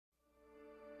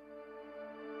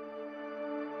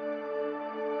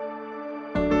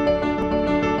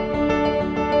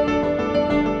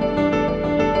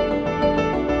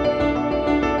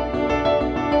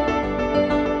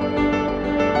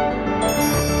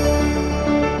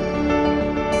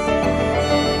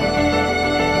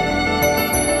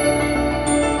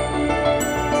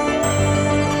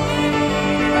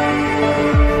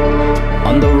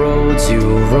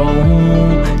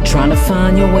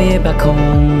find your way back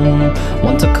home,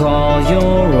 one to call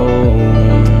your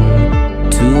own,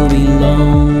 to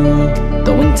belong.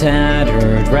 Though in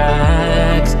tattered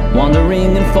rags,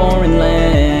 wandering in foreign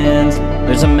lands,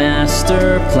 there's a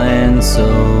master plan, so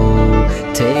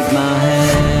take my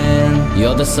hand.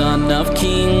 You're the son of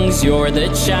kings, you're the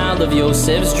child of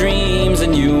Yosef's dreams,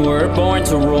 and you were born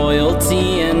to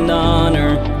royalty and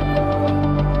honor.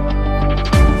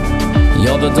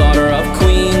 You're the daughter of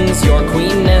queens, you're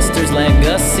Queen Esther's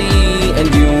legacy, and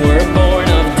you